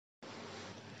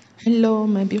Hello,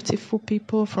 my beautiful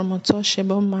people from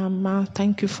Untouchable Mama.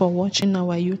 Thank you for watching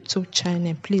our YouTube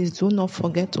channel. Please do not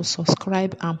forget to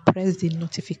subscribe and press the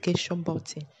notification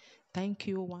button. Thank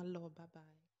you. One love. Bye bye.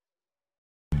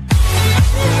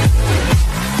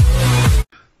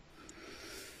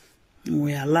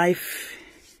 We are live.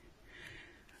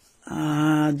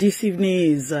 This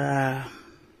evening is a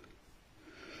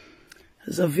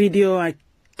video I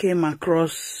came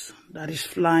across that is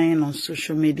flying on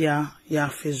social media,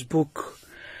 Facebook,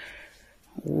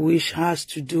 which has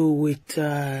to do with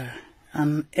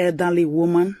an elderly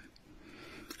woman,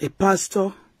 a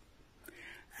pastor,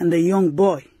 and a young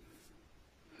boy.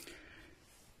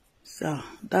 So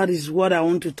that is what I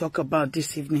want to talk about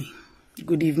this evening.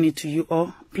 Good evening to you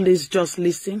all. Please just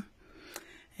listen.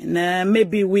 And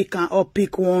maybe we can all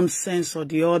pick one sense or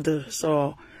the other.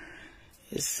 So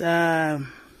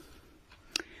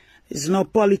it's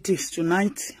not politics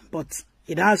tonight, but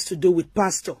it has to do with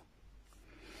pastor.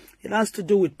 It has to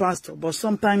do with pastor. But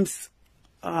sometimes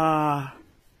it's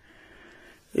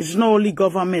not only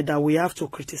government that we have to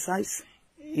criticize.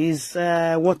 It's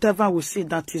whatever we see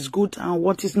that is good, and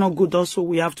what is not good also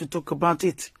we have to talk about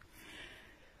it.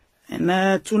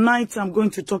 And tonight I'm going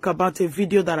to talk about a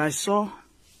video that I saw,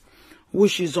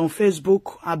 which is on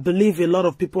Facebook. I believe a lot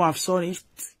of people have saw it.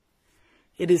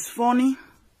 It is funny.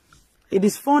 It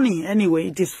is funny anyway.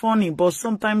 It is funny, but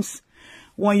sometimes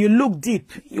when you look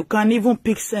deep, you can even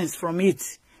pick sense from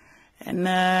it.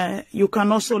 And you can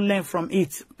also learn from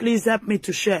it. Please help me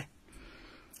to share.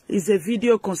 It's a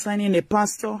video concerning a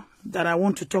pastor that I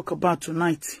want to talk about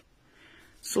tonight.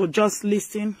 So just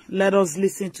listen. Let us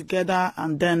listen together,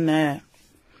 and then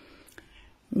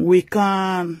we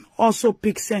can also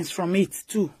pick sense from it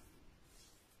too.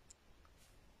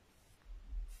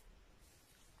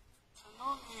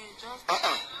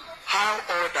 How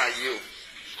old are you?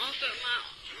 Okay,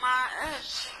 my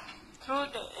age. Through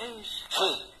the age.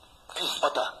 Hey, please,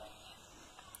 Otta.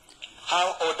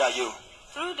 How old are you?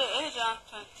 Through the age I'm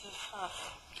 25.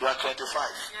 You are 25.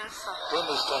 Yes, sir. When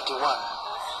is 21?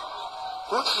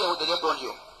 What year did they born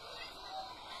you?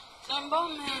 They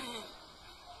born me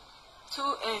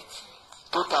 28.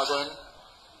 2000?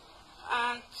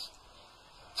 And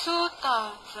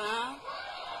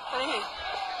 2003.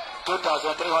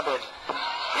 2300.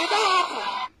 It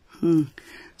happened.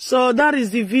 So that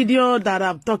is the video that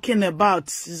I'm talking about.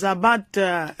 It's about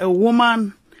a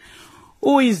woman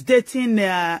who is dating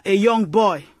a young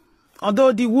boy.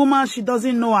 Although the woman, she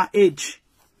doesn't know her age.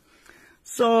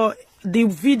 So the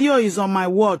video is on my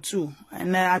wall too.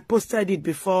 And I posted it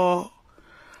before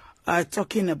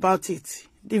talking about it.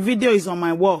 The video is on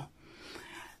my wall.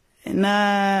 And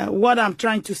what I'm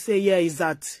trying to say here is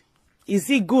that, is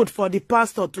it good for the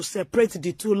pastor to separate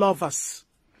the two lovers?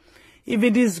 If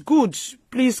it is good,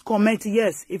 please comment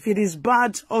yes. If it is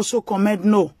bad, also comment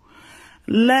no.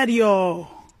 Let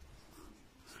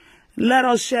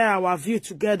us share our view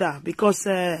together, because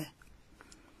there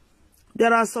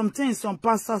are some things some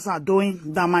pastors are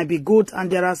doing that might be good, and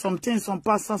there are some things some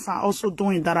pastors are also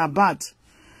doing that are bad.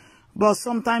 But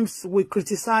sometimes we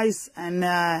criticize, and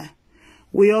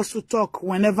we also talk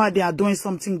whenever they are doing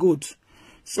something good.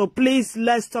 So please,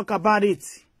 let's talk about it.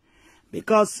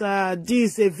 Because this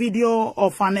is a video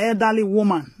of an elderly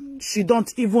woman. She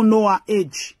don't even know her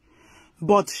age.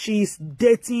 But she is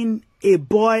dating a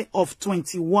boy of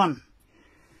 21.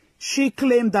 She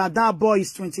claimed that that boy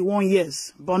is 21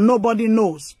 years. But nobody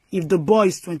knows if the boy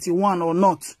is 21 or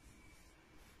not.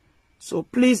 So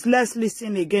please, let's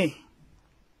listen again.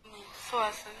 So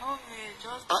I said, no, me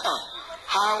just...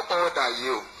 How old are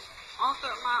you?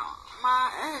 Okay, my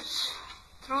age.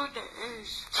 Through the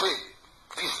age. Hey,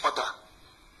 please, Otta.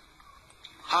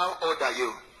 How old are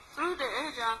you? Through the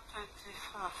age I'm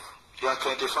 25. You are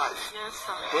 25. Yes,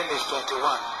 sir. When is 21?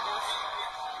 Yes.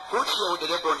 What year did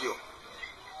they born you?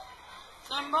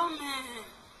 They born me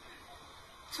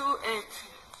 28.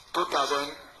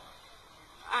 2000?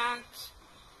 And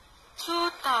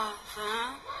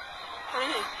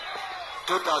 2003.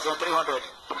 2300. It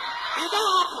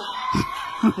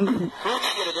happened. What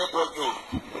year did they born you?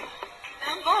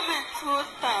 They born me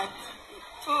 230.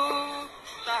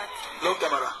 No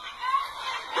camera.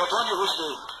 But when you which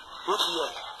day? Which year?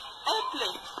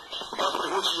 April. April,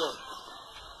 which year?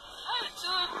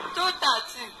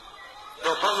 2013.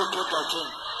 They born you 2013.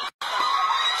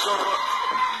 So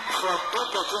from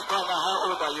 2013 time, how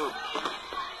old are you?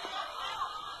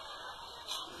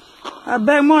 I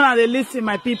beg more than they listen,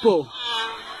 my people.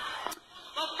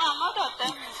 But my mother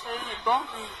tell me, say he born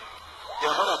me.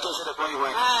 Your mother told you the boy you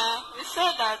went. He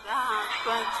said that I'm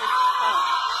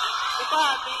 25. Because I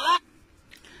be like...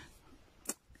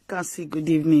 Cassie, good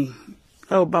evening.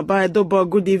 Oh, Baba Edobo,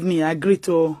 good evening. I greet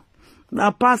you.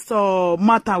 The pastor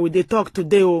matter with the talk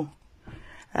today. Oh,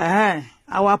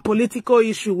 our political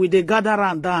issue with the gather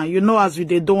and down. You know, as we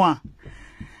dey do one.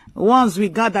 Once we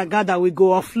gather, we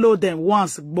go offload them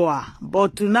once, boy.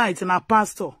 But tonight, in a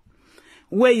pastor,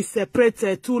 where he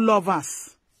separated two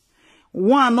lovers.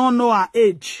 One don't know her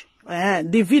age.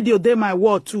 The video dey my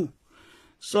wall too.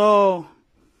 So,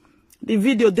 the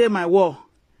video dey my wall.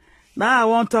 Now I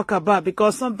won't talk about,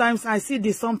 because sometimes I see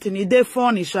this something, it dey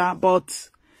funny, but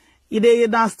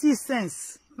it still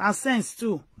sense. That sense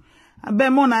too. I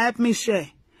bet Mona help me share.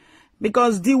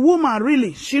 Because the woman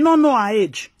really, she don't know her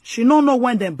age. She don't know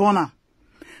when they born her.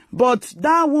 But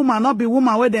that woman not be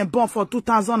woman where they born for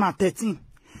 2013.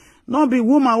 Not be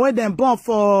woman where they born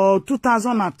for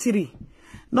 2003.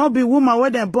 Not be woman where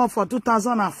they born for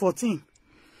 2014.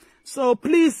 So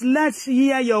please, let's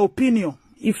hear your opinion.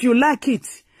 If you like it,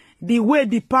 the way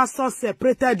the pastor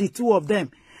separated the two of them.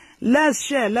 Let's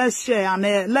share, and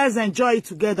let's enjoy it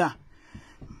together.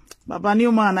 Baba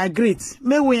Newman, I greet.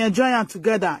 May we enjoy it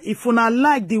together. If you not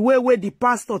like the way the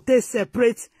pastor they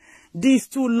separate these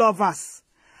two lovers.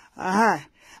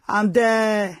 And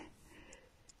the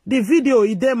video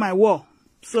is there my wall.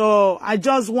 So I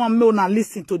just want me to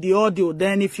listen to the audio.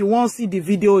 Then if you want to see the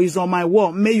video is on my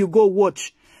wall, may you go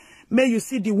watch. May you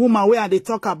see the woman where they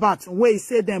talk about, where he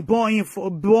said them born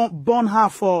her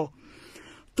for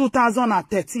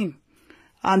 2013.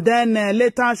 And then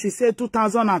later she said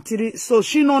 2003. So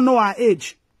she don't know her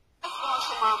age. You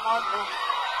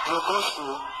go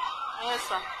school? Yes,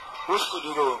 sir. Which school do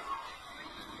you go?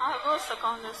 I go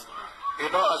secondary school. You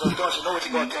know, as a daughter, you know what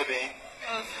you got to tell me?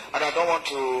 Yes. And I don't want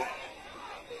to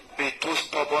be too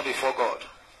stubborn before God.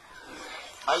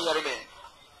 Are you hearing me?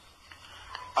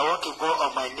 I want to go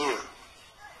on my knee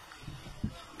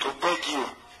to beg you.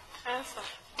 Yes, sir.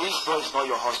 This boy is not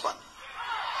your husband.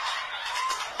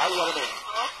 Are you hearing me?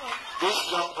 Okay. This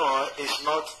young boy is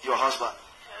not your husband.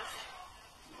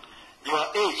 Yes. Your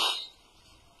age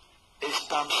is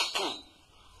times 2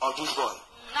 of this boy.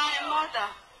 Now,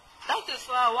 mother, that is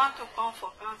why I want to come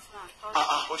for counseling.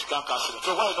 What you can't cancel it.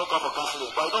 So why you don't come for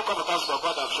counseling? But you don't come for counseling,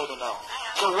 God I've shown you now.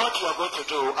 So what you are going to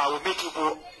do, I will make you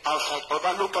go outside. But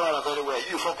I look around very well.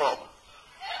 You fuck up.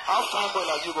 How fine boy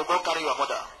like you go carry your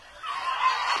mother?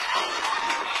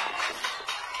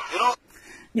 You know?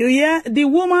 You hear? The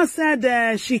woman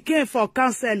said she came for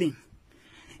counseling.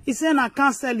 He said na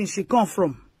counseling she come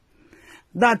from.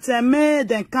 That made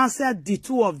them cancel the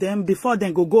two of them before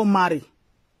they go marry.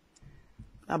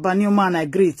 Baba Newman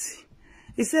agreed.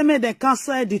 He said made them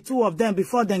cancel the two of them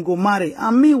before they go marry.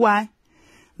 And meanwhile,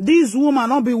 this woman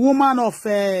not be woman of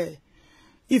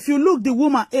if you look the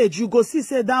woman age, you go see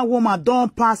say that woman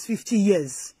don't pass 50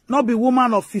 years. Not be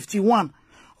woman of 51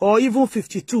 or even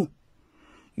 52.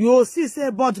 You will see say,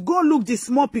 but go look the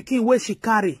small pikin where she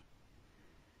carry.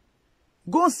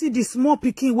 Go see the small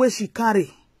pikin where she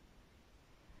carry.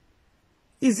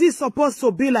 Is it supposed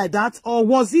to be like that, or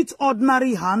was it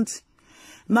ordinary hand?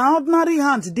 Now ordinary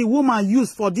hand the woman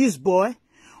used for this boy,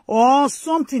 or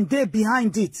something there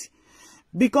behind it.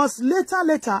 Because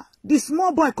later, the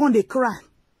small boy can't dey cry.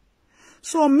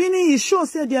 So meaning it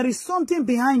shows that there is something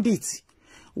behind it,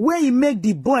 where he make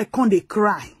the boy can't dey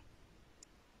cry.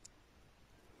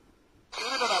 You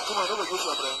know that woman don't use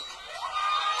your brain.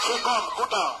 Say, come, go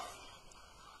down.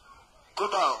 Go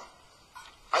down.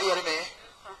 Are you hearing me?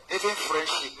 Even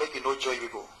friendship make you no join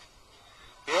people.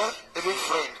 Yeah? Even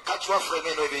friend, casual friend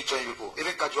may not even join people.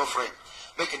 Even casual friend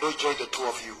make you no join the two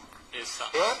of you. Yes, sir.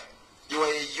 Yeah? You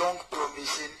are a young,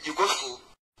 promising. You go school?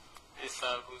 Yes, sir.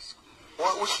 I go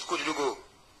school. Which school did you go?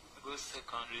 I go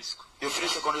secondary school. You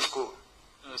finish secondary school?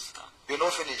 No, sir. You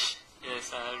not finish?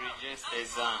 Yes, I register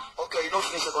exam. Okay, you not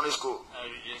finish secondary school. I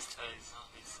register exam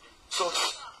this year. So,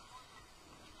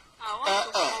 I want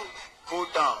to come. go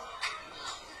down.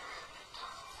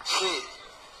 See,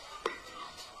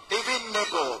 even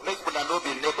neighbor, make una no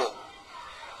be neighbor.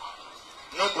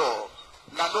 Neighbor,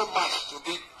 na no match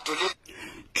to live.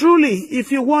 Truly,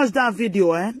 if you watch that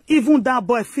video, even that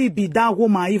boy fit be that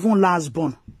woman, even last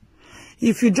born.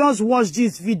 If you just watch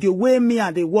this video, where me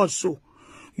and they watch so,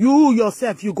 you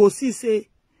yourself, you go see, say,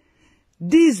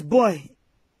 this boy,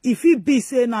 if he be,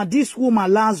 say, now this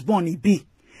woman last born, he be,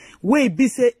 where he be,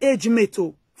 say, age mate,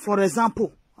 for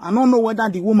example, I don't know whether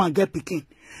the woman get picking,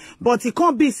 but he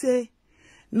can't be, say,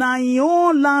 now in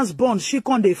your last born, she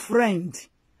can't a friend,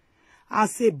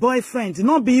 as a boyfriend,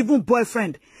 not be even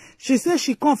boyfriend. She said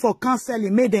she come for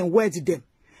counseling, made them wed them.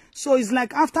 So it's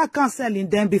like after counseling,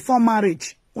 then before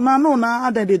marriage. Una know now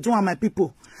how they do on my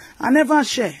people. I never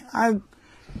share.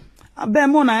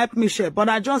 Mona help me share, but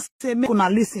I just say make una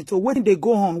listen to what they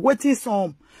go on, what is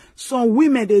some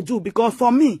women they do, because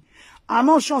for me, I'm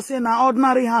not sure saying an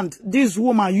ordinary hand this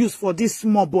woman used for this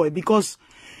small boy, because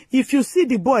if you see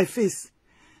the boy face,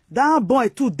 that boy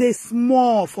too they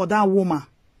small for that woman.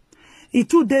 He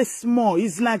too they small.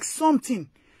 It's like something.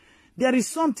 There is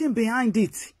something behind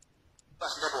it.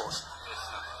 That's neighbors.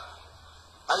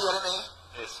 Are you hearing me?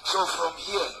 Yes. So from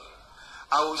here,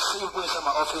 I will see you go inside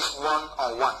my office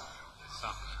one-on-one.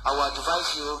 I will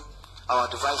advise you, I will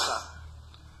advise her,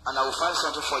 and I will find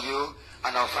something for you,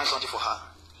 and I will find something for her.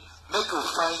 Make you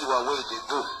find your way to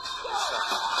go.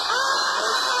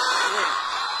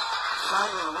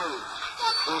 Find your way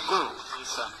to go.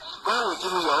 God will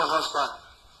give you your own husband.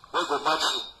 We go match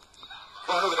you.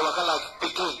 God will work like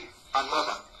Pekin and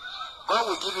mother. God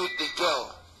will give you the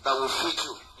girl that will fit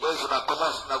you. Where is gonna come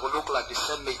out and will look like the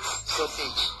same age, same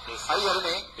age. Yes. Are you hearing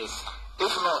me? Yes.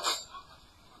 If not,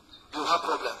 you have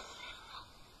problem.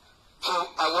 So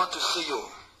I want to see you.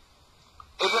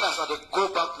 Even as I go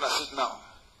back to the seat now,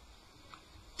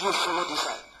 you follow this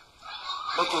side.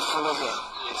 Make you follow here.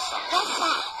 Yes, sir. Yes,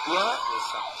 sir. Yeah? Yes,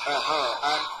 sir.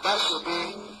 And that should be,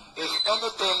 if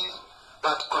anything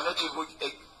that connects you with,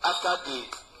 after the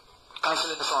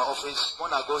counseling in our office,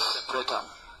 when I go separate them.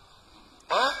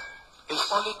 It's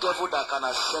only devil that can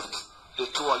accept the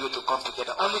two of you to come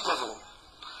together. Only devil.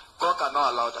 God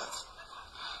cannot allow that.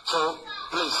 So,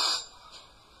 please,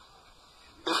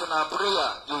 if in a prayer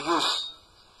you use,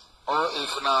 or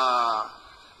if in a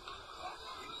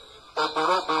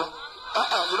Oborobo,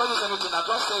 you don't use anything, I'm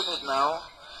just saying it now.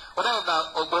 Whether in a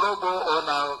Oborobo or in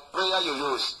a prayer you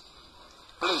use,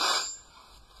 please,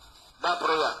 that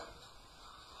prayer,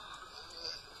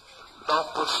 don't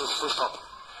put full stop.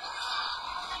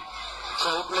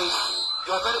 So please,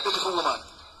 you are a very beautiful woman.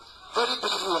 Very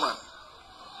beautiful woman.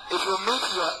 If you meet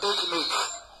your age mate,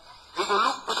 you will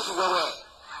look beautiful well.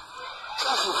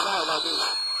 Just you cry like this.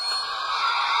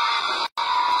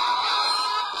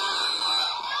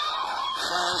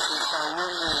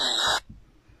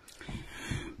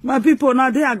 My people,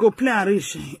 now there I go play and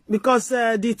reach. Because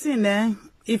the thing,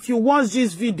 if you watch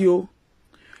this video,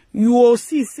 you will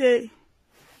see, say,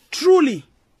 truly,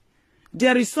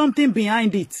 there is something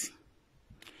behind it.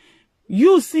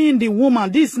 You seeing the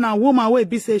woman, this now woman wey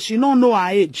be say she don't know her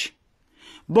age.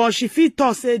 But she fit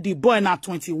to say the boy na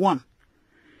 21.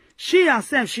 She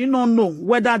herself, she don't know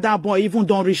whether that boy even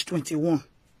don't reach 21.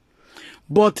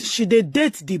 But she dey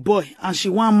date the boy and she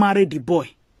want marry the boy.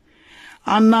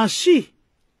 And now she,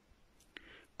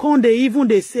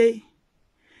 they say,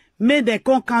 may they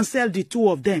come cancel the two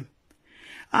of them.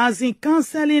 As in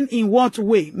cancelling in what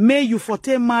way? May you for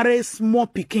marry small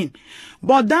pikin.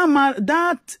 But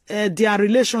their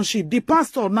relationship, the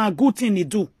pastor now good thing he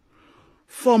do.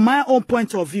 From my own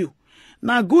point of view,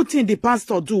 now good thing the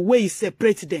pastor do where he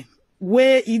separate them.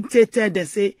 Where he tell them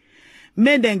say,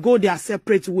 may them go their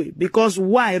separate way. Because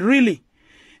why? Really?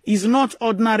 Is not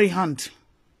ordinary hand.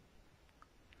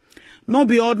 Not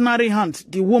be ordinary hand.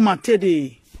 The woman tell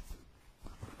they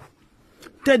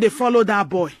follow that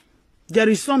boy. There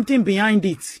is something behind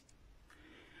it.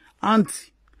 And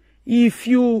if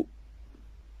you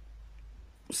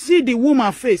see the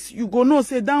woman face, you go know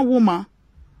say that woman,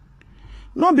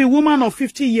 not be woman of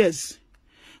 50 years,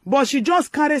 but she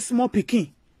just carry small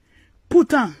pikin.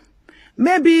 Put on.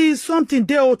 Maybe something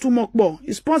there or Otumokbo.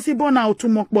 It's possible now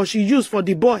Otumokbo she used for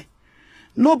the boy.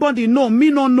 Nobody know.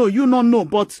 Me no know. You no know.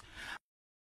 But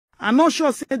I'm not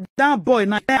sure say that boy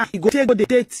now he go take the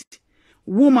date.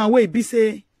 Woman way be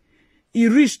say he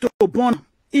reached to born.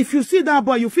 If you see that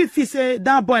boy, you feel say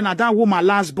that boy and that woman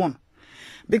last born.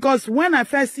 Because when I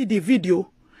first see the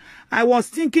video, I was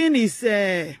thinking is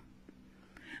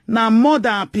na mother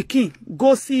and pikin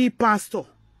go see pastor.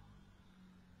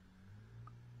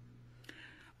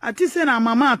 I think say na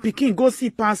mama and pikin go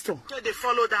see pastor. They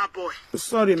follow that boy.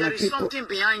 Sorry, my people. There is something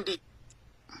behind it.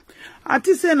 I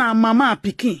think say na mama and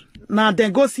pikin now they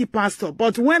go see pastor.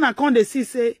 But when I come they see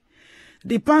say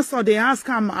the pastor, they ask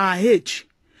him her age.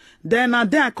 Then now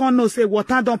there I can't know say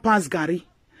water don't pass Gary.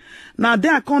 Now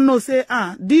there I can't know say,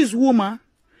 this woman,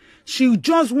 she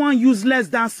just want useless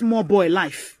that small boy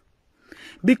life.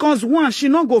 Because one, she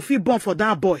not go feel born for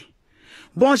that boy.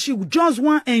 But she just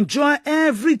want enjoy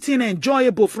everything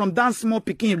enjoyable from that small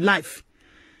pikin life.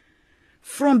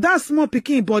 From that small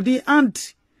pikin body,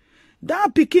 and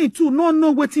that pikin too no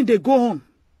know wetin they go on.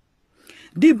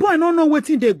 The boy don't know what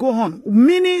they go on.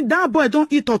 Meaning that boy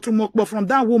don't eat otumokbo from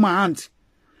that woman hand.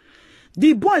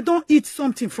 The boy don't eat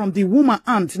something from the woman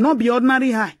hand. Not be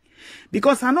ordinary high.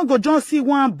 Because I not go just see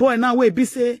one boy now where be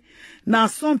say, now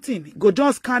something. Go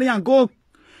just carry and go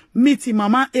meet him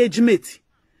mama age mate.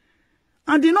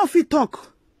 and did not fit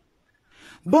talk.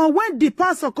 But when the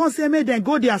pastor come say make them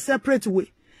go their separate way,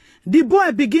 the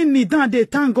boy begin kneel down, they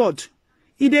thank God.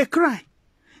 He dey cry.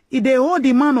 He dey hold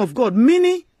the man of God.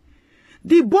 Meaning,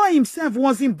 the boy himself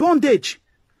was in bondage.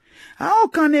 How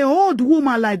can a old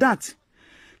woman like that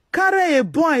carry a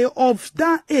boy of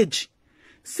that age?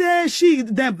 Say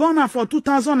they born her for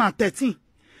 2013.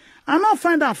 I not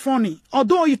find that funny.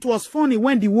 Although it was funny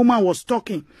when the woman was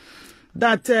talking.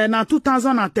 That now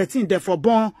 2013 therefore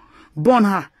born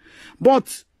her.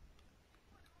 But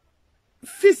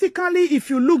physically, if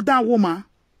you look that woman,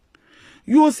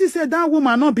 you will see say that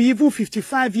woman not be even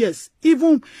 55 years.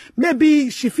 Even maybe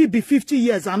she fit be 50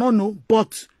 years, I don't know.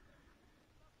 But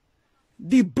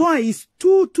the boy is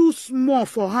too small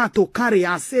for her to carry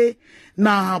and say,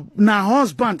 na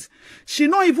husband. She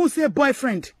not even say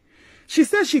boyfriend. She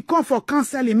said she come for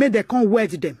counseling, make they come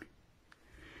wed them.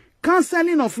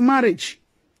 Counseling of marriage.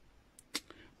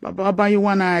 Baba, you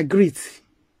wanna agree?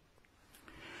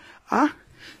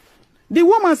 The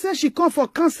woman said she come for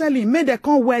counseling, make they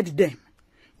come wed them.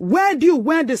 Where do you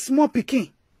wed the small pikin?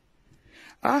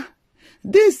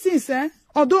 These things,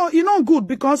 although you know good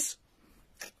because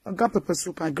I got pepper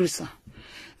soup, I agree, sir.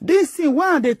 This thing,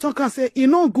 why they talk and say, you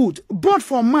know good, both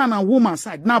for man and woman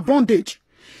side, now bondage.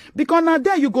 Because now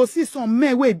there you go see some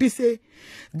men where be say,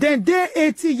 then they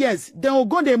 80 years, they will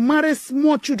go they marry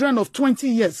small children of 20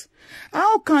 years.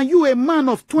 How can you, a man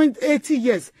of 80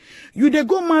 years, you they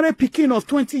go marry pikin of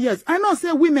 20 years? I know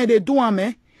say women they do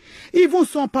am, even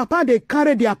some papa they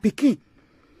carry their pikin.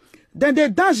 Then they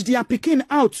dash their pikin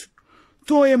out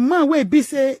to a man where be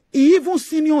say, he even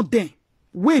senior them,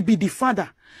 where be the father.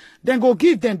 Then go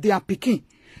give them their pikin,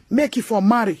 make it for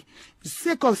marry.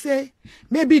 Sake of say,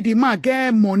 maybe the man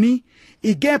get money,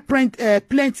 he get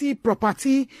plenty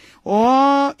property,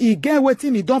 or he get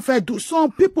waiting, he don't fair do.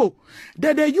 Some people,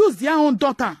 they use their own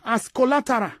daughter as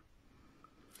collateral.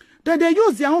 They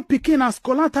use their own pikin as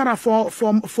collateral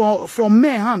for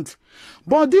men hand.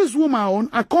 But this woman own,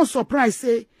 I can't surprise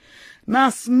say,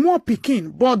 na small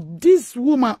pikin. But this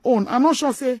woman own, I'm not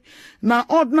sure say, na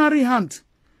ordinary hand.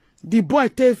 The boy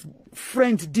take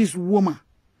friend this woman.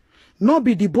 Not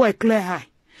be the boy clear eye.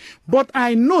 But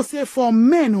I know say for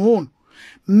men own,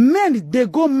 men they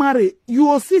go marry. You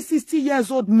will see 60 years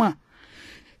old man.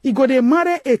 He go they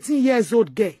marry 18 years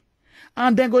old girl.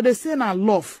 And then go they say na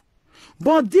love.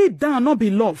 But deep down not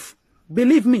be love.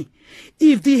 Believe me.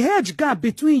 If the age gap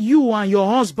between you and your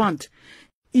husband,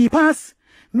 he pass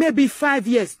maybe 5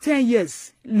 years, 10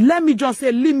 years. Let me just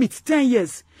say limit 10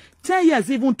 years. 10 years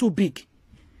even too big.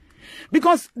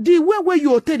 Because the way where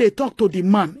you they talk to the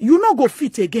man, you not go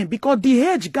fit again because the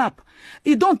age gap,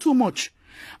 it don't too much.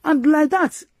 And like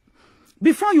that,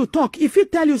 before you talk, if he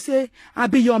tell you, say, I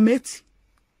be your mate,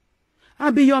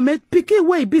 picky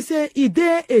way, be say, he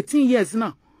there 18 years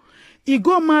now. He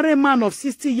go marry man of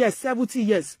 60 years, 70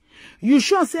 years. You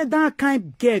sure say that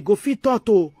kind girl go fit talk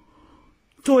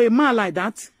to a man like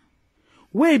that?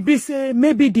 Where be say,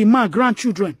 maybe the man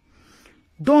grandchildren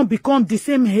don't become the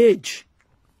same age.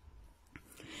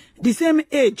 The same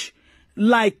age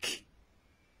like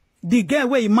the girl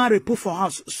where he married put for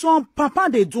house. Some papa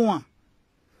they do one.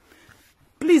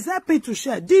 Please help me to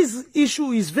share. This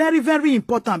issue is very, very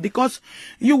important because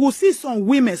you will see some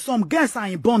women, some girls are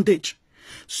in bondage.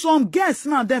 Some girls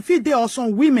now, they feel they are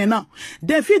some women now.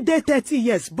 They feel they 30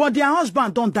 years, but their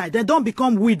husband don't die. They don't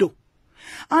become widow.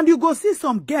 And you go see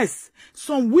some girls,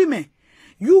 some women,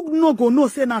 you no go know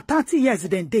say na 30 years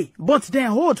then they, but they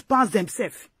hold past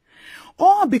themselves.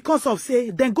 All because of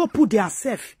say, then go put their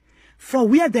self from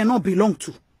where they not belong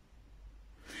to.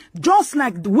 Just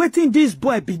like waiting this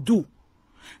boy be do.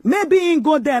 Maybe he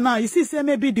go there now, you see say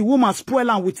maybe the woman spoil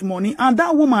her with money, and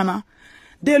that woman,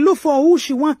 they look for who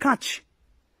she want catch.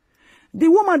 The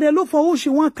woman, they look for who she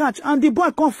want catch, and the boy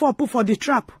come for put for the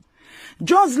trap.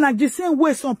 Just like the same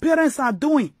way some parents are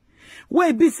doing. Where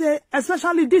it be say,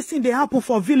 especially this thing they happen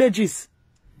for villages.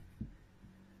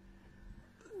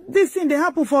 This thing they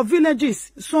happen for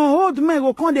villages. Some old men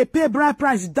will come they pay bride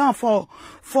price down for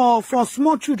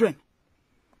small children.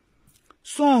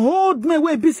 Some old men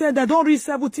will be said they don't reach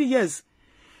 70 years.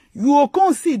 You will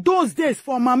come see those days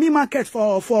for Mami Market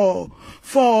for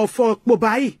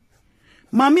Bobai.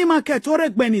 Mami Market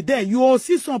Orek Beni there. You will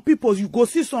see some people, you go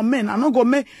see some men. I don't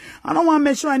want to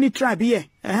mention any tribe here.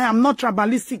 I'm not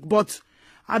tribalistic, but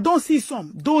I don't see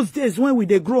some. Those days when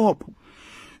they grow up.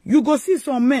 You go see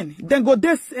some men, then go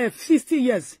there 60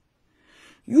 years.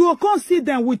 You will come see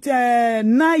them with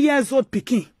 9 years old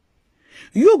pikin.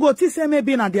 You go to say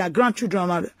maybe na their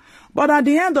grandchildren. But at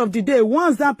the end of the day,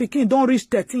 once that pikin don't reach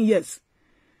 13 years,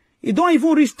 it don't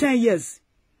even reach 10 years.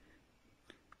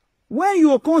 When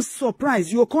you come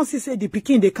surprise, you come see say the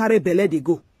pikin they carry belle they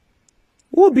go.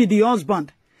 Who be the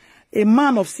husband? A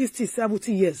man of 60,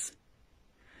 70 years.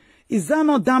 Is that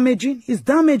not damaging? It's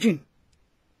damaging.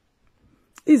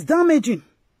 It's damaging.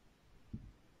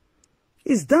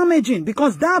 It's damaging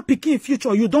because that pikin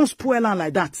future, you don't spoil her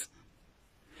like that.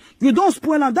 You don't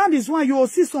spoil her. That is why you will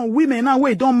see some women now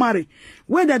where they don't marry.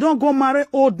 Where they don't go marry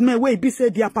old men where be say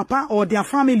their papa or their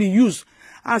family use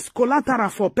as collateral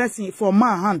for person, for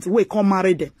man hand, where come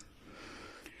marry them.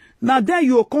 Now then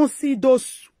you can see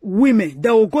those women, they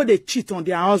will go they cheat on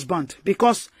their husband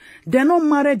because they don't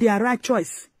marry their right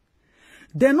choice.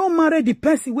 They don't marry the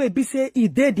person where be say he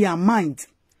did their mind.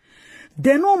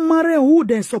 They don't marry who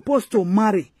they're supposed to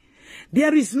marry.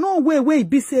 There is no way where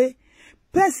be say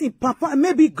person papa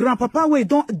maybe grandpapa where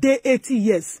don't dey 80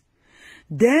 years.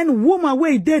 Then woman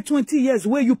where dey 20 years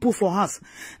where you put for us.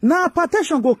 Now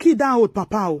hypertension go kill that old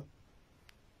papa.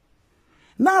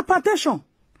 Now hypertension.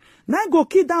 Now go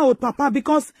kill that old papa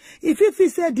because if he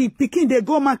say the pikin they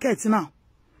go market now.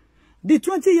 The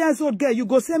 20 years old girl you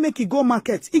go say make he go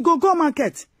market. He go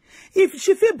market. If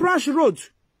she fit branch road.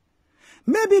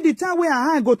 Maybe the time where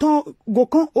her eye go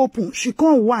come open, she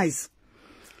come wise.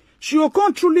 She will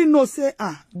come truly know, say,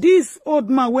 this old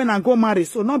man when I go marry,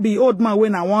 so not be old man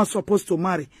when I want supposed to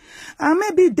marry. And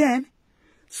maybe then,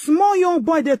 small young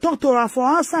boy, they talk to her for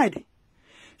outside.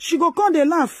 She go come, they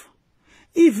laugh.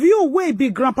 If you wait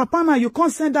be grandpapa now, you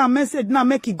can't send her a message now,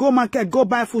 make it go market, go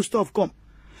buy food stuff, come.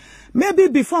 Maybe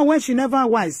before when she never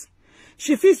wise,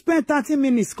 she fit spend 30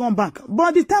 minutes, come back.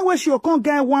 But the time when she will come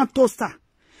get one toaster,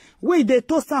 wait, they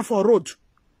toaster for road.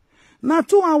 Now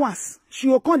 2 hours, she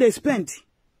will come, they spend.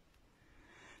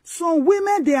 Some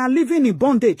women, they are living in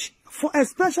bondage,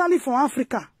 especially for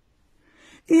Africa.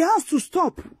 It has to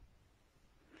stop.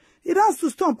 It has to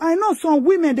stop. I know some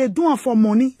women, they do it for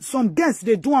money. Some girls,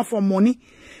 they do it for money.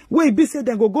 Where it be say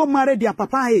they go marry their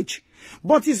papa age.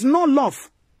 But it's no love.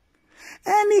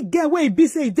 Any girl where it be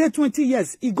say they 20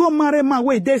 years, he go marry man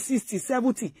where they 60,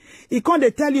 70. He can't they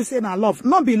tell you say na love.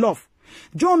 Not be love.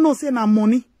 John no say na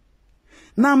money.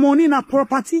 Na money, na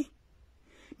property.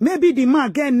 Maybe the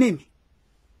man get name.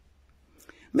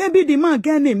 Maybe the man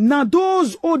get name. Now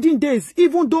those olden days,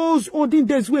 even those olden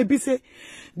days where be say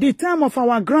the time of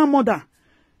our grandmother.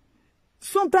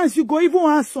 Sometimes you go even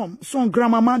ask some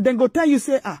grandmama, then go tell you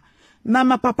say, now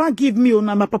my papa give me, or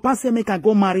now my papa say make I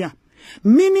go marry her.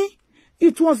 Meaning,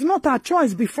 it was not a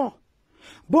choice before.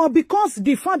 But because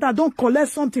the father don't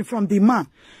collect something from the man,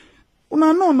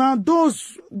 now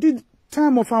those the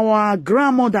time of our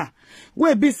grandmother,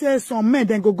 where be say some men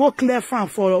then go clear farm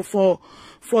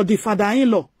for the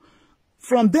father-in-law.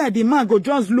 From there, the man go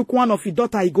just look one of his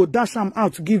daughter, he go dash him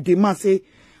out to give the man, say,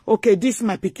 okay, this is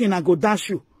my pikin, I go dash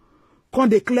you. Come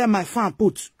declare my farm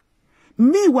put.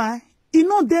 Meanwhile, he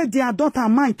know that their daughter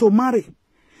mind to marry.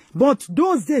 But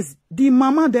those days, the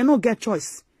mama, they no get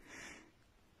choice.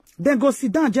 Then go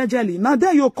sit down jejely. Now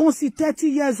there you come see 30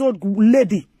 years old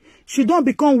lady. She don't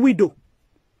become widow.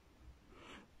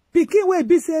 Pikin wey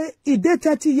be say, he did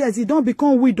 30 years, he don't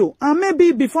become widow. And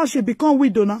maybe before she become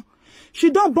widow now, she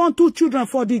don't born 2 children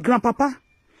for the grandpapa.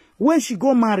 When she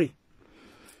go marry.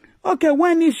 Okay,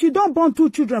 when she don't born 2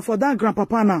 children for that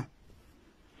grandpapa now,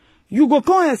 you go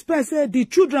come expect say the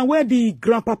children where the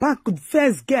grandpapa could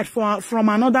first get from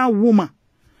another woman.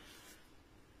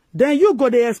 Then you go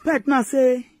they expect now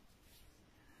say,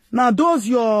 now those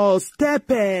your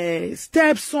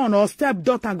stepson or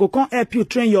stepdaughter go come help you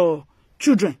train your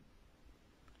children.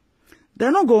 They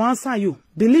not go answer you.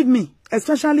 Believe me,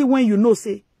 especially when you know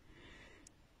say,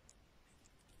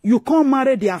 you can't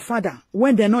marry their father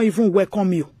when they not even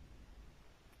welcome you.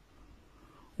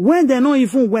 When they not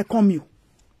even welcome you.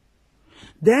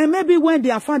 Then maybe when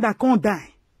their father can't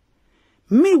die.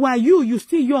 Meanwhile, you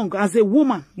still young as a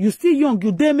woman. You still young.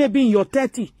 You there maybe in your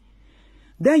 30.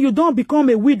 Then you don't become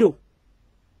a widow.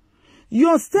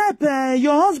 Your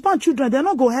husband children, they're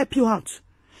not going to help you out.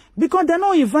 Because they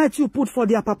don't invite you put for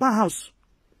their papa house.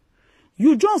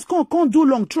 You just can't do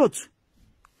long throat.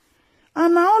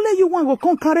 And now only you want to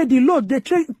come carry the load. They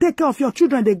take care of your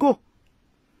children, they go.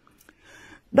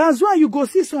 That's why you go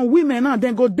see some women now,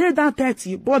 they go dead at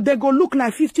 30, but they go look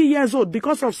like 50 years old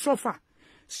because of suffer,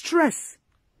 stress.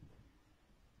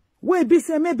 Where be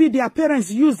say maybe their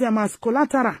parents use them as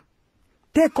collateral.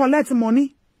 They collect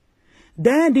money.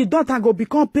 Then the daughter go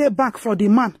become pay back for the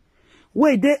man.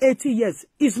 Where they 80 years.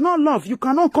 It's not love. You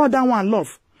cannot call that one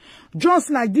love. Just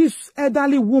like this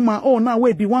elderly woman, oh now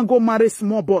where be one go marry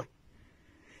small boy.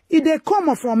 If they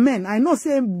come from men, I know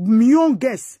say young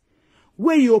girls.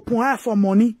 Where you open her for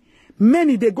money,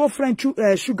 many they go friend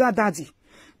sugar daddy.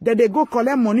 Then they go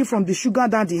collect money from the sugar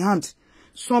daddy hand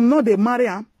Some no they marry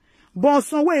am, but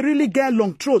some wey really get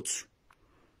long throat.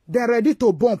 They're ready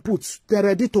to born put, they're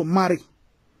ready to marry.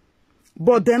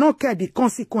 But they don't care the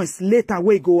consequence later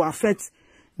wey go affect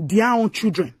their own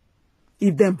children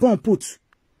if they born put.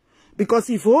 Because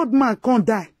if old man can't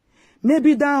die,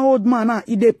 maybe that old man now,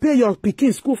 if they pay your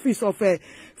pikin school fees of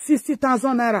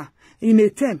 60,000 naira in a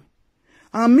term.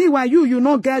 And meanwhile, you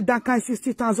not get that kind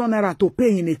 60,000 naira to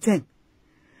pay in a term.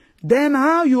 Then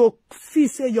how you feel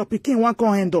say your pikin won't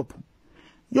come end up?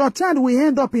 Your child will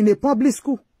end up in a public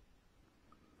school.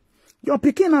 Your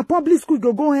pikin in public school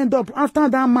go end up after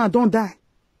that man don't die.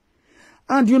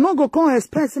 And you not go come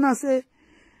expect and say,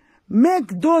 make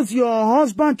those your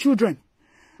husband children,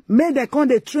 make they come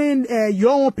they train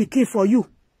your own pikin for you.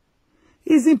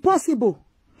 It's impossible.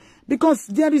 Because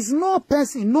there is no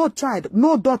person, no child,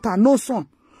 no daughter, no son,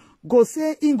 go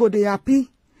say in go they happy,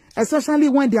 especially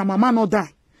when their mama not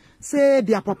die. Say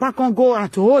their papa can't go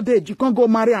at old age, you can't go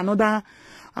marry another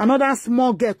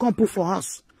small girl come put for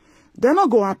house. They're not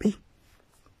go happy.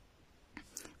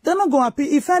 They're not go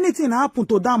happy. If anything happen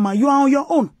to that man, you are on your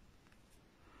own.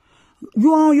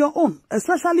 You are on your own.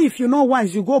 Especially if you're not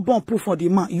wise, you go born put for the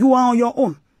man. You are on your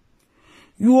own.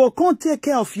 You will can't take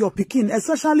care of your pikin,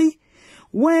 especially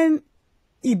when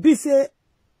it be say,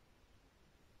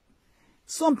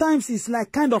 sometimes it's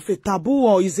like kind of a taboo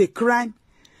or is a crime.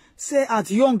 Say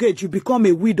at young age you become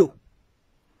a widow.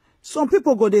 Some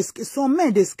people go they some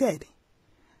men they scared.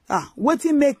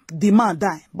 Waiting make the man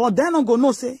die. But then not go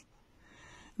no say.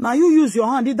 Now you use your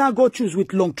hand, either go choose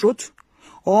with long throat,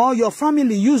 or your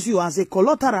family use you as a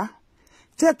collateral,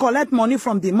 collect money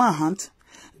from the man hand,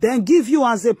 then give you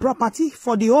as a property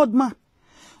for the old man.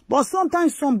 But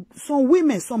sometimes some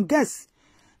women, some girls,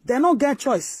 they don't get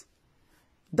choice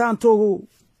than to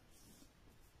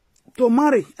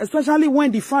marry, especially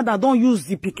when the father don't use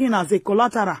the pikin as a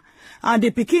collateral, and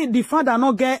the father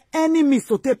not get any means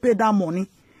to pay that money.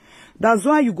 That's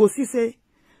why you go see say,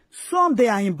 some they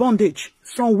are in bondage,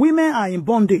 some women are in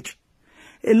bondage.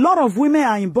 A lot of women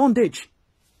are in bondage.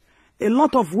 A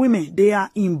lot of women, they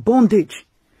are in bondage.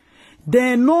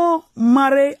 They no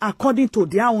marry according to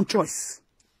their own choice.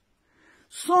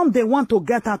 Some they want to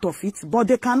get out of it, but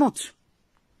they cannot.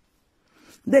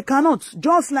 They cannot.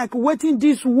 Just like waiting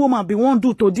this woman be won't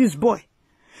do to this boy.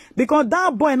 Because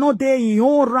that boy not there in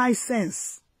your right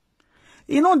sense.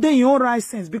 He not there in your right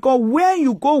sense. Because when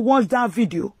you go watch that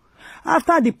video,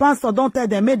 after the pastor don't tell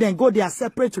them, make them go their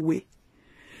separate way.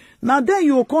 Now then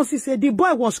you will come see say the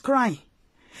boy was crying.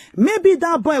 Maybe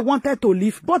that boy wanted to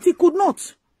leave, but he could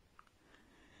not.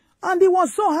 And he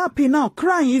was so happy now,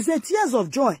 crying. He said tears of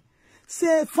joy.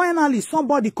 Say finally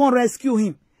somebody can rescue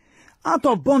him out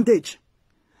of bondage.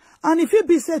 And if he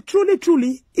be said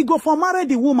truly, he go for marry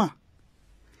the woman.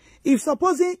 If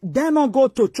supposing they not go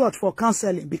to church for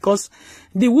counseling, because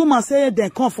the woman say they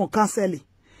come for counseling,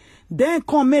 then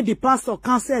come make the pastor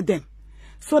counsel them,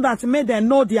 so that make them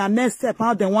know their next step,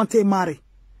 how they want to marry.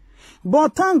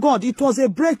 But thank God, it was a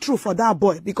breakthrough for that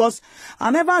boy, because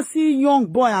I never see young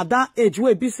boy at that age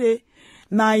where be say,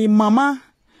 na him mama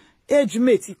age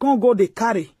mate, he can't go they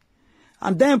carry.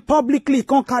 And then publicly he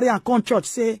can't carry and come church,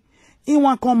 say, he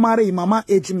want come marry him mama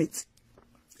age mate.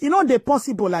 You know, they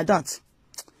possible like that.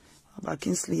 Abba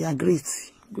Kingsley, agreed.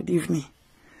 Good evening.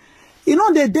 You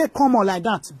know, they common like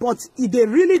that, but they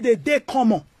really they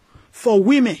common for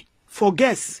women, for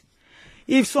girls.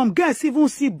 If some girls even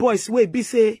see boys where be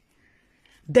say,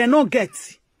 they not get,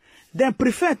 they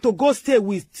prefer to go stay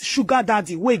with sugar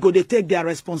daddy where go they take their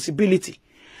responsibility.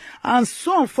 And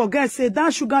some forget say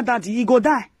that sugar daddy, he go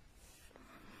die.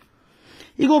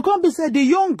 He go come be say the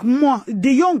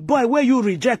young boy where you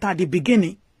reject at the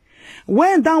beginning,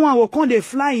 when that one will come they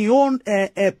fly in own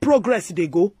progress they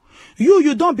go,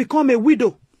 you don't become a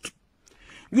widow.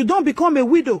 You don't become a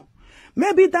widow.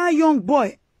 Maybe that young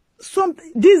boy,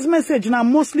 this message now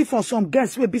mostly for some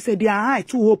girls will be say their eye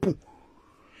too open.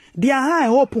 Their eye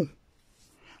open.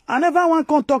 I never want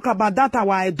to talk about that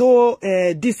I do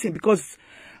this thing, because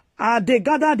they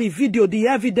gather the video, the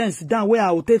evidence down where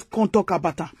I will talk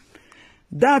about that.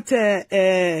 That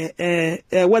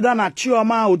whether not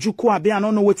Chioma or Juku Abe, I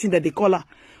don't know what thing that they call her,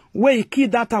 where he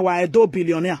killed that our Edo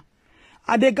billionaire.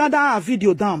 And they gather a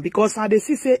video down, because they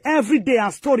see say every day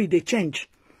a story they change.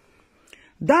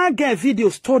 That girl video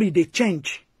story they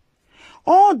change.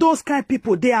 All those kind of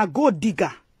people, they are gold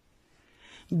digger.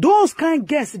 Those kind of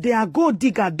guests, they are gold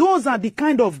digger. Those are the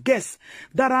kind of guests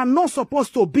that are not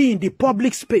supposed to be in the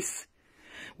public space,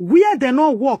 where they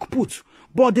not work put,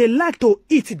 but they like to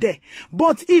eat there.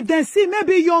 But if they see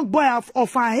maybe young boy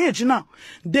of her age now,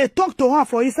 they talk to her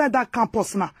for inside that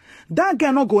campus now, that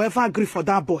girl not go ever agree for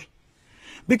that boy.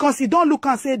 Because he don't look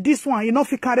and say, this one, you know,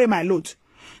 if you carry my load.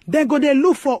 Then go they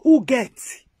look for who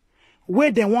gets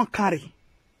where they want carry.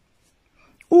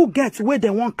 Who gets where they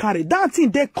want carry. That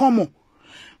thing they common.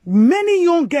 Many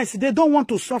young girls, they don't want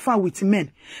to suffer with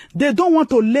men. They don't want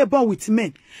to labor with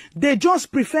men. They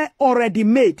just prefer already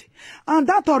made. And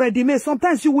that already made,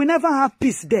 sometimes you will never have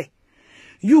peace there.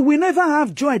 You will never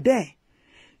have joy there.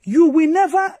 You will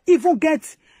never even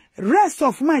get rest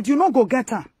of mind. You not go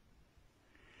get her.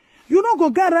 You not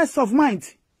go get rest of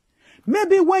mind.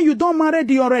 Maybe when you don't marry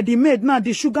the already made, now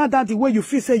the sugar daddy where you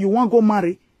feel say you want go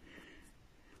marry.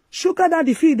 Sugar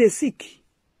daddy feel they sick.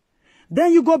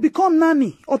 Then you go become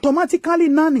nanny, automatically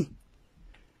nanny.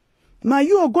 Now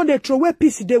you go they throw away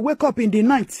peace, they wake up in the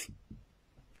night.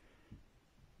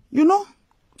 You know?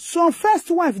 Some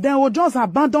first wife, they will just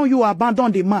abandon you,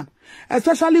 abandon the man.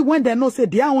 Especially when they know say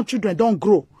their own children don't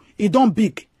grow, it don't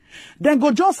big. Then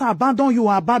go just abandon you,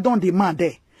 abandon the man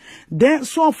there. Then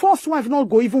some first wife not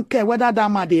go even care whether that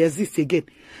man they exist again.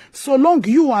 So long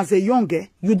you as a young girl,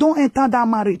 you don't enter that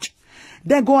marriage.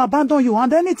 They go abandon you.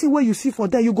 And anything where you see for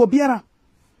there, you go bear her.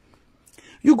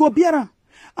 You go bear her.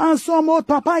 And some old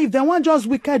papa, if they want just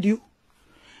wicked you,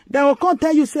 they will come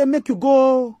tell you, say, make you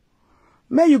go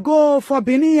for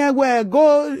Benin, where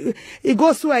go, it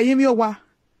goes to a Yimiowa.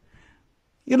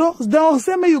 You know, they will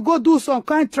say, may you go do some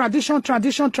kind of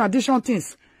tradition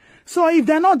things. So if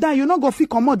they're not there, you not go fit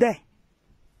come out there.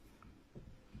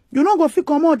 You not go fit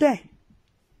come out there.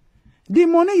 The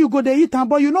money you go there eat,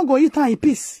 but you not go eat in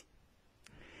peace.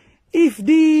 If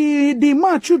the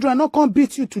man children not come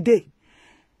beat you today,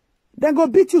 they go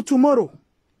beat you tomorrow.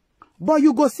 But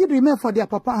you go still remain for their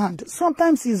papa hand.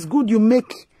 Sometimes it's good you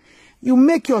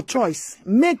make your choice.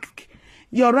 Make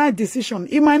your right decision.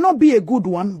 It might not be a good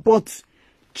one, but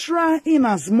try in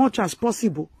as much as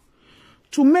possible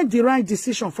to make the right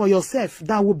decision for yourself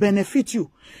that will benefit you.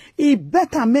 It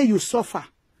better may you suffer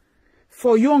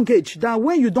for young age that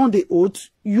when you don't the old,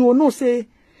 you will not say,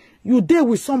 you deal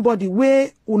with somebody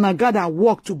where una gather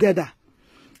work together,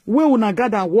 where una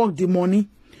gather work the money,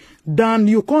 then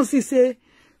you can't say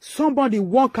somebody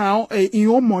work out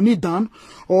your own money down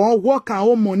or work our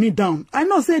own money down. I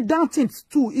know say that things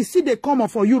too. You see they come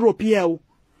up for Europe here.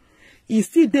 You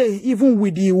see they even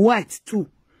with the white too.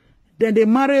 Then they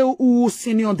marry who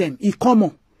senior them. It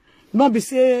common. Not be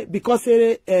say because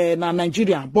na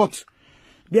Nigeria, but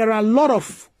there are a lot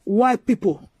of white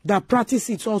people that practice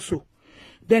it also.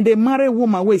 Then they marry a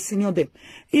woman where senior them.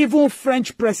 Even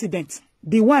French president,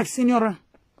 the wife senior her.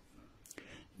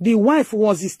 The wife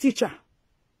was his teacher.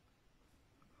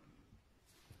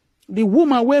 The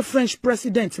woman where French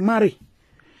president marry.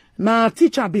 Now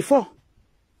teacher before.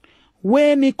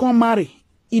 When he come marry,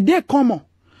 it dey common.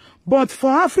 But for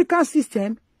African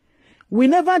system, we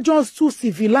never just too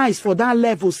civilized for that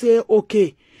level. Say,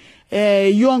 okay,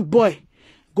 young boy,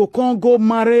 go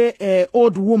marry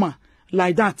old woman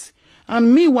like that.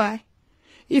 And meanwhile,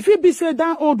 if it be say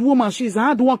that old woman, she's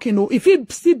hard working, if it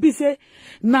still be say,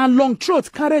 na long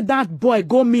throat, carry that boy,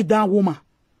 go meet that woman.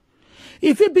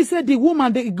 If it be say the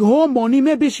woman, the home money,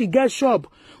 maybe she get shop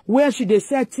where she dey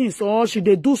sell things or she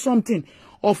dey do something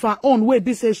of her own way,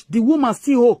 be say the woman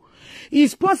still hold.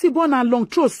 It's possible na long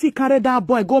throat, still carry that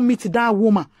boy, go meet that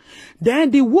woman.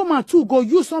 Then the woman too go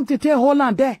use something to hold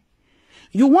on there.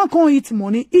 You want to eat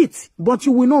money, eat, but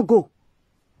you will not go.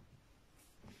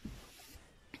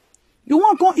 You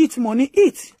want to eat money,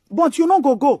 eat, but you not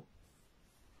go.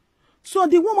 So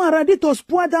the woman ready to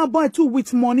spoil that boy too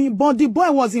with money, but the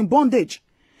boy was in bondage.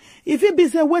 If he be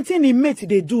say waiting he mate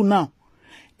they do now,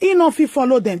 he not fit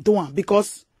follow them doing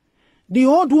because the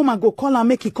old woman go call and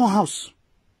make he come house.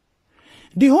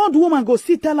 The old woman go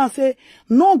see tell her say,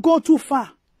 no go too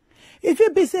far. If he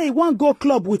be say he want go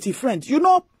club with his friend, you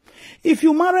know, if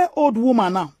you marry old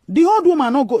woman now, the old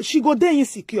woman no go, she go there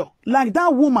insecure. Like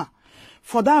that woman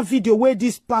for that video where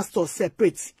this pastor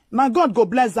separates. Now God go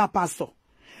bless that pastor.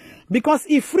 Because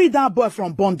he freed that boy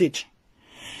from bondage.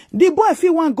 The boy if he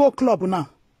want go club now,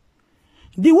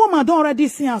 the woman don't already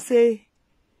see and say,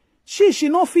 she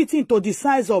not fit into the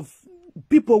size of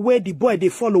people where the boy they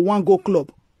follow one go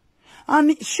club.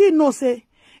 And she know say,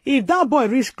 if that boy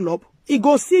reach club, he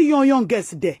go see young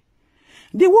girls there.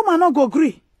 The woman not go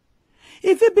agree.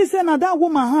 If it be say na that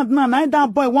woman hand now,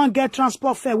 that boy want get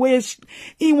transport fare where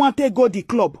he want to go the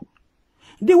club.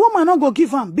 The woman not go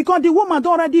give him because the woman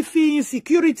don't already feel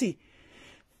insecurity.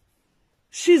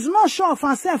 She's not sure of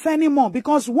herself anymore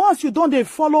because once you don't they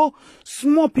follow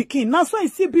small pikin, that's why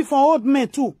it still be for old men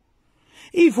too.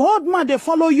 If old man they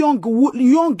follow young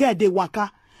girl they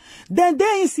waka, then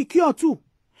they insecure too.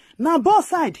 Now both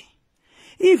side.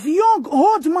 If young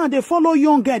old man they follow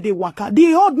young girl they waka,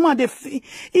 the old man they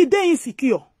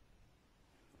insecure.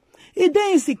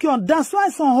 They insecure. That's why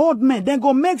some old men they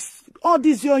go make all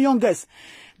these young girls.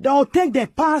 They'll take their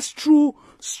pass through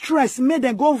stress, make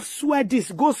them go sweat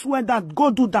this, go sweat that,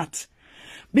 go do that.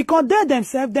 Because they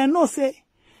themselves, they know say,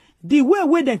 the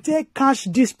way they take cash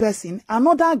this person,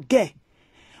 another girl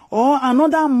or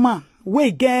another man,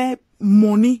 we get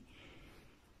money,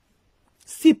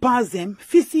 see pass them,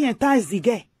 if he entice the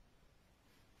girl.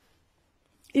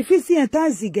 If he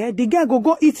entice the girl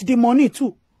go eat the money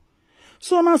too.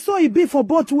 So now so it be for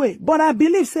both way. But I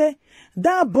believe say,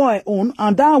 that boy own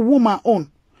and that woman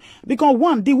own. Because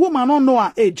one, the woman don't know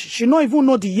her age. She don't even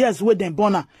know the years where they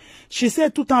born her. She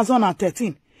said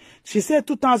 2013. She said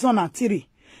 2003.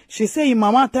 She say her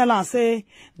mama tell her say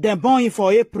they born in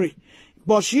for April.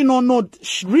 But she don't know,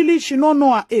 she don't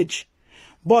know her age.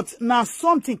 But now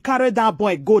something carried that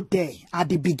boy go there at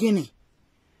the beginning.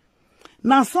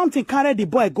 Now something carried the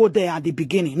boy go there at the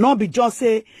beginning. Not be just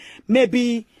say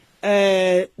maybe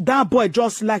that boy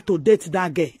just like to date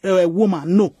that girl,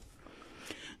 woman. No.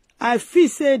 I feel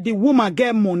say the woman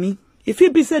get money. If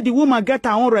it be say the woman get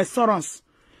her own restaurants.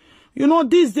 You know,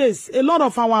 these days, a lot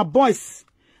of our boys,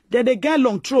 they get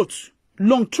long throat.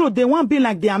 Long throat, they want to be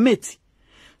like their mate.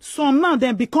 Some now,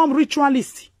 they become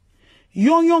ritualists.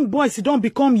 Young boys, don't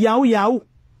become yahoo.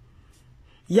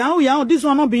 Yahoo, this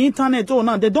will not be internet. Oh,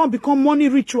 no, they don't become money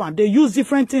ritual. They use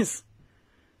different things.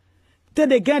 Till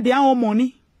they get their own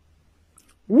money.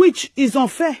 Which is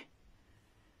unfair.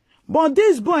 But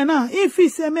this boy now, if he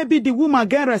say maybe the woman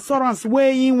get restaurants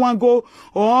where he want go,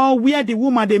 or where the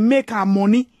woman they make her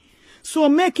money, so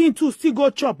make him to still go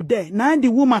chop there. Now the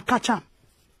woman catch him.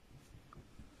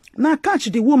 Now catch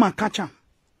the woman catch him.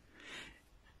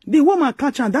 The woman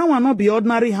catch him, that one not be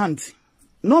ordinary hand.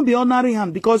 Not be ordinary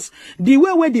hand, because the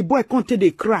way where the boy can't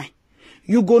they cry,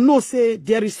 you go know say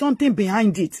there is something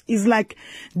behind it. It's like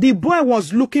the boy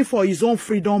was looking for his own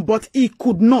freedom, but he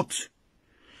could not.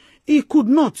 He could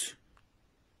not.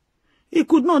 He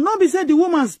could not. Not be said the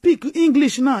woman speak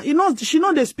English now. She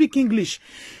know they speak English.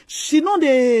 She know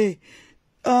they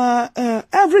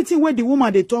everything where the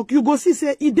woman they talk, you go see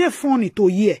say it dey funny to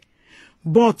hear.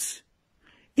 But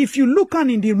if you look on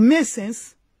in the main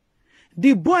sense,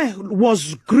 the boy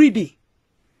was greedy.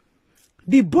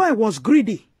 The boy was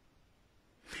greedy.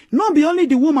 Not be only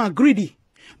the woman greedy,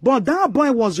 but that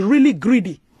boy was really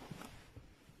greedy.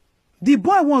 The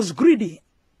boy was greedy.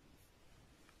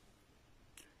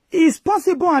 It's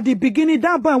possible at the beginning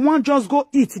that boy won't just go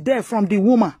eat there from the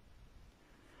woman.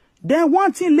 Then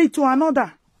one thing lead to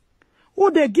another.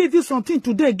 Who they give you something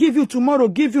today, give you tomorrow,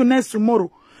 give you next tomorrow.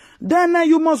 Then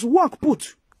you must work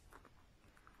put.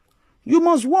 You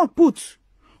must work put.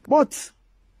 But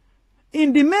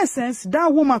in the main sense,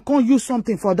 that woman can't use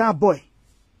something for that boy.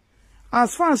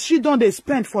 As far as she don't they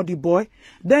spend for the boy,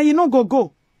 then you know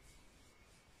go.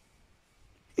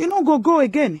 You know go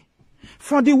again.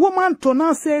 For the woman to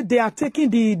now say they are taking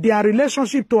their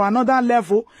relationship to another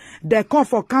level, they come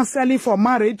for counseling for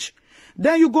marriage,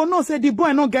 then you go know say the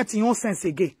boy not getting your sense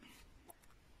again.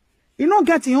 You not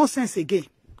getting your sense again.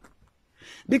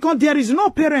 Because there is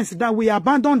no parents that will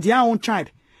abandon their own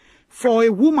child for a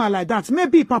woman like that.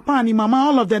 Maybe papa and mama,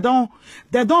 all of them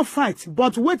they don't fight.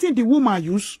 But waiting the woman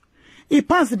use, it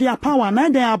pass their power. Now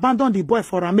they abandon the boy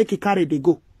for and make it carry they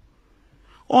go.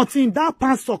 Until that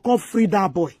pastor come free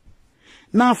that boy.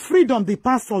 Now freedom the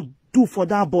pastor do for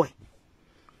that boy.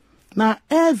 Now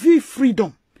every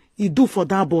freedom he do for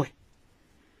that boy.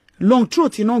 Long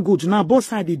throat is not good. Now both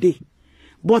sides the day.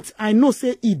 But I know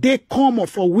say it dey common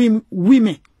for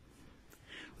women.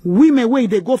 Women where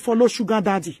they go follow sugar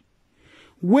daddy.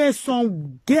 Where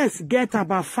some girls get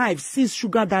about 5, 6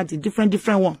 sugar daddy, different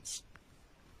ones.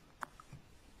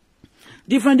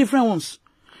 Different ones.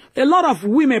 A lot of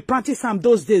women practice them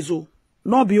those days, oh.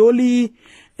 Not be only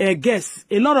girls.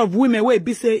 A lot of women where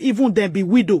be say even they be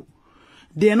widow.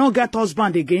 They not get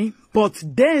husband again. But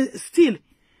they still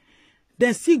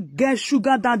get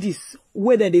sugar daddies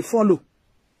where they follow.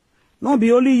 Not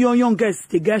be only young girls,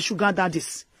 they get sugar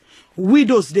daddies.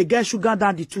 Widows, they get sugar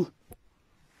daddy too.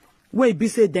 Where be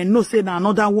say they no say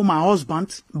another woman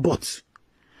husband, but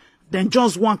then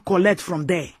just want collect from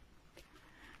there.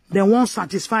 They won't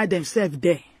satisfy themselves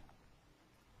there.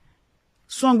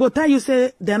 Some go tell you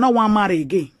say they not want marry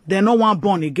again. They not want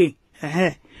born again.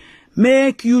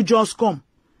 Make you just come.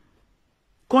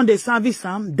 Come they service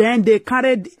them, then they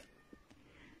carry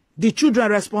the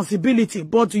children responsibility.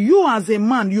 But you as a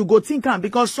man, you go think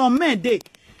because some men they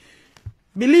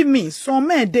believe me, some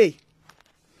men they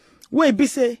where be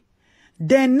say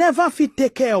they never fit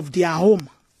take care of their home.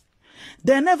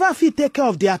 They never fit take care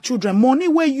of their children. Money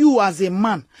where you as a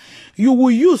man, you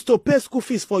will use to pay school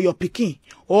fees for your pikin,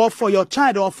 or for your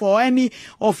child, or for any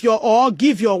of your, or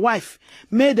give your wife,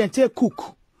 make them take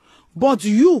cook. But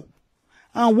you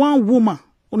and one woman,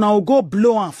 una will go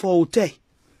blow her for hotel.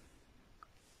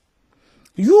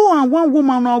 You and one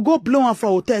woman will go blow her for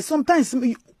hotel. Sometimes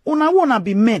una wanna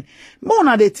be men. More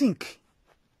na they think.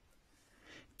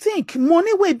 Think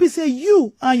money way be say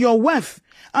you and your wife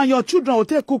and your children will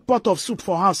take cook pot of soup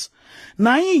for house.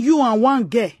 Now you and one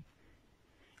girl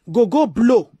go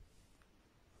blow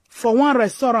for one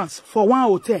restaurant, for one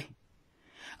hotel.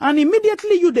 And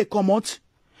immediately you they come out.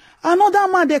 Another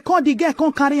man they call the girl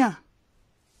come carry her.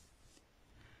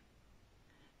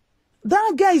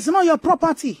 That girl is not your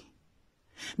property.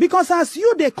 Because as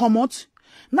you they come out,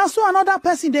 now so another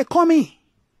person they come in.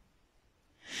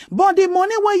 But the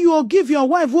money where you will give your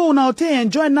wife will now take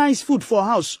enjoy nice food for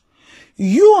house.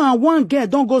 You and one girl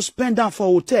don't go spend that for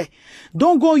hotel.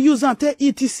 Don't go use and take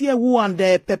ETC and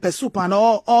the pepper soup and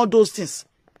all those things.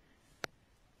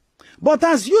 But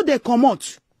as you they come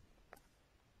out,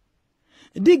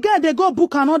 the girl they go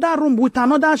book another room with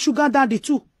another sugar daddy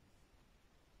too.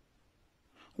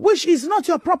 Which is not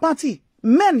your property.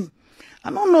 Men,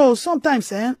 I don't know,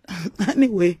 sometimes,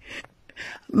 anyway,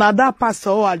 now that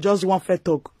pastor, I just want to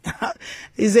talk.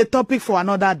 It's a topic for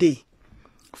another day.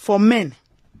 For men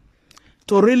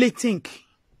to really think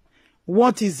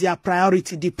what is their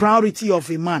priority, the priority of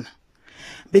a man.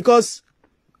 Because,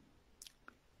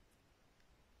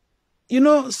 you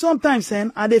know, sometimes,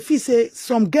 I dey feel say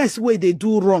some guys where they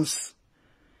do wrongs.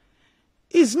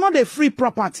 It's not a free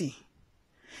property.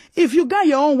 If you got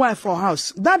your own wife for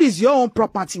house, that is your own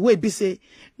property. Where be say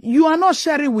you are not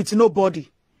sharing with nobody.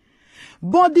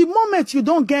 But the moment you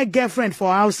don't get girlfriend for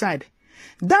outside,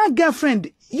 that girlfriend,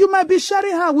 you might be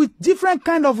sharing her with different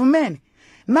kind of men.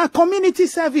 Now community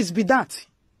service be that.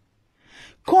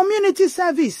 Community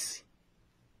service.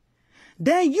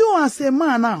 Then you as a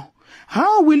man now,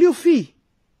 how will you feel?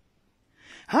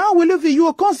 How will you feel? You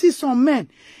will come see some men.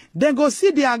 Then go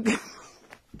see their...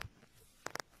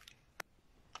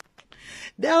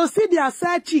 They will see their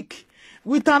side chick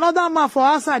with another man for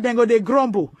outside, then go they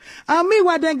grumble. And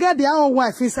meanwhile, they get their own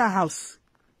wife inside house.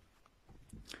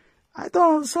 I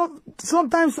don't,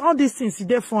 sometimes all these things,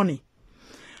 they're funny.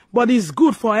 But it's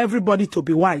good for everybody to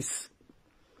be wise.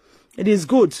 It is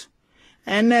good.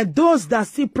 And those that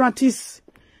still practice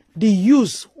the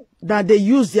use, that they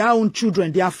use their own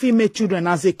children, their female children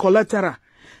as a collateral.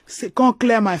 Say, come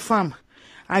clear my farm.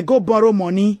 I go borrow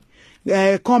money.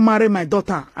 Come marry my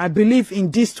daughter. I believe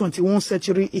in this 21st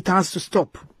century, it has to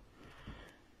stop.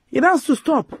 It has to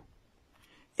stop.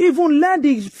 Even let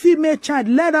the female child,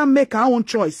 let her make her own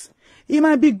choice. It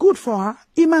might be good for her.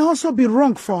 It might also be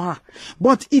wrong for her.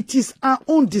 But it is her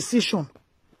own decision.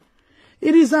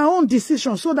 It is her own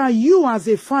decision so that you as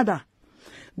a father,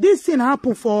 this thing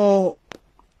happened for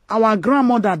our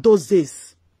grandmother those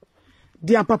days.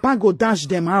 Their papa go dash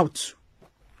them out.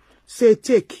 Say,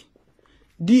 take.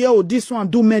 This one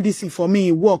do medicine for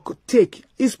me, work, take.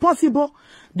 It's possible.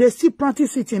 They still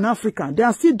practice it in Africa. They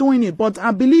are still doing it. But I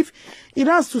believe it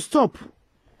has to stop.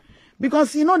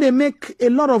 Because, you know, they make a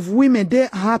lot of women, they're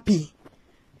happy.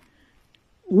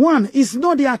 One, it's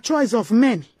not their choice of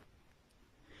men.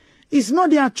 It's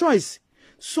not their choice.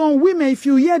 Some women, if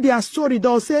you hear their story,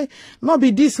 they'll say, not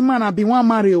be this man, I be one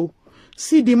marry.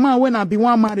 See the man when I be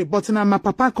one marry, but now my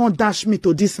papa can't dash me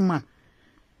to this man.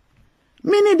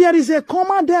 Meaning there is a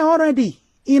coma there already,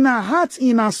 in her heart,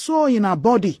 in her soul, in her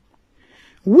body,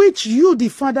 which you, the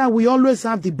father, will always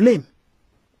have the blame.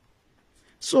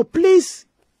 So please,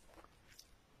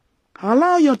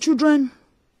 allow your children,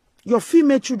 your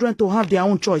female children, to have their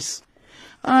own choice.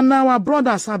 And our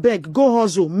brothers, I beg, go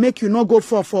hustle, make you not go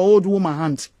for old woman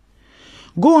hand.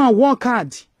 Go and work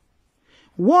hard.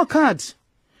 Work hard.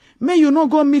 May you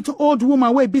not go meet old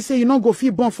woman where be say you not go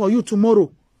feel born for you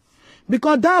tomorrow.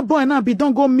 Because that boy now be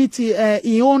don't go meet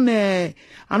his own, I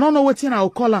don't know what thing I'll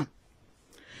call him.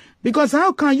 Because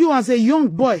how can you as a young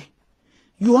boy,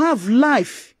 you have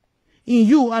life in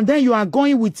you and then you are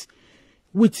going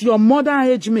with your mother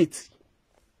age mate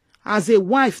as a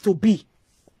wife to be.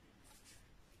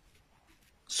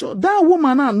 So that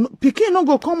woman now, pikin no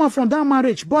go come out from that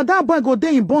marriage, but that boy go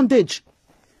there in bondage.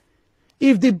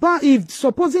 If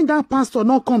supposing that pastor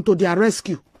not come to their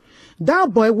rescue,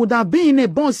 that boy would have been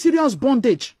in a serious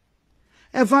bondage.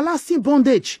 Everlasting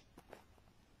bondage.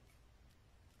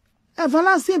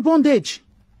 Everlasting bondage.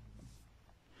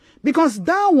 Because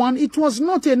that one, it was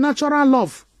not a natural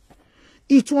love.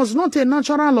 It was not a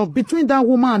natural love between that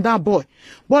woman and that boy.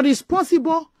 But it's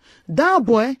possible That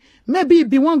boy, maybe he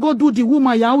be one go do the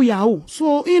woman yahoo yahoo.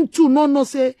 So him too no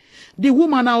say the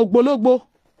woman na ogbologbo.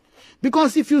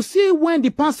 Because if you see when the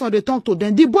pastor they talk to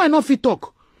them, the boy not fit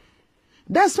talk.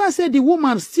 That's why I say the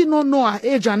woman still not know her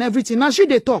age and everything. Now she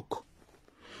they talk.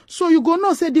 So you go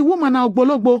not say the woman na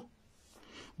ogbologbo.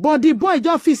 But the boy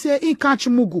just fit say he catch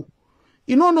mugu.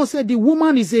 You know say the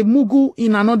woman is a mugu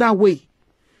in another way.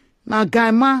 Na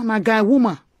guy man, na guy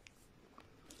woman.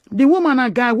 The woman na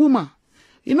guy woman.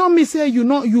 You know me say you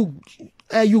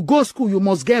go school, you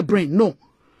must get brain. No.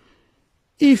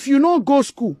 If you not go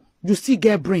school, you still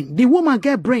get brain. The woman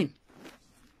get brain.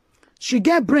 She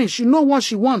get brain. She know what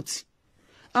she wants.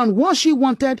 And what she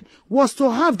wanted was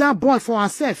to have that boy for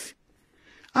herself.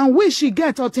 And when she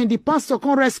get out and the pastor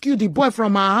can rescue the boy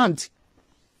from her hand.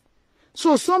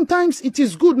 So sometimes it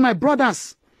is good, my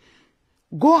brothers.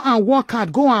 Go and work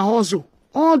hard. Go and hustle.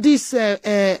 All this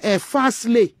fast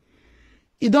lay.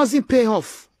 It doesn't pay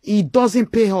off. It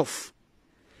doesn't pay off.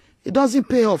 It doesn't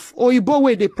pay off. Oyibo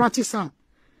way they practice them.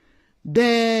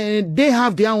 They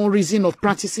have their own reason of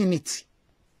practicing it.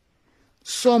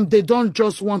 Some, they don't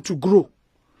just want to grow.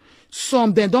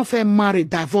 Some, they don't fair marry,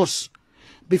 divorce.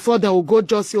 Before they will go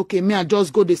just say, okay, me, I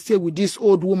just go, they stay with this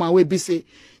old woman where be say,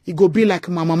 it go be like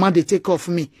my mama, they take off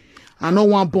me. I no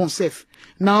want born safe.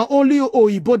 Now, only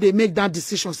Oyibo, they make that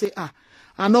decision, say,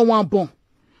 I no want born.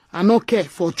 I no care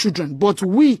for children. But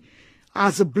we,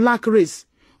 as a black race,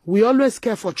 we always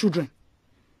care for children.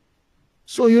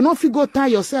 So you know if you go tie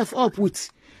yourself up with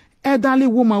elderly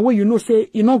woman where you know say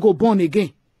you not go born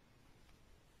again.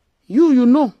 You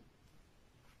know.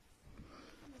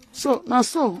 So now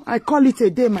I call it a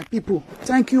day, my people.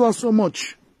 Thank you all so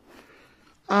much.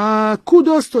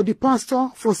 Kudos to the pastor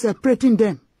for separating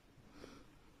them.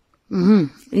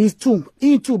 He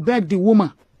too beg the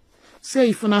woman.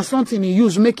 Say if not something he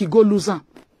use, make it go lose her.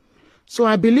 So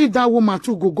I believe that woman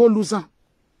too go lose her.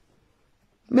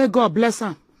 May God bless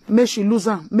her. May she lose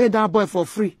her. May that boy for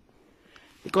free.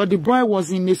 Because the boy was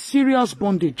in a serious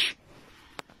bondage.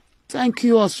 Thank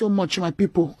you all so much, my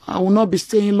people. I will not be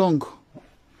staying long.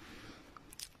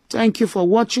 Thank you for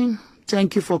watching.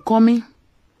 Thank you for coming.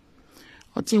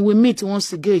 Until we meet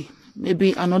once again.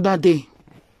 Maybe another day.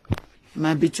 It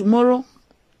might be tomorrow.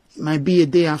 It might be a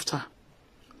day after.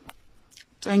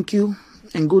 Thank you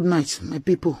and good night, my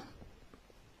people.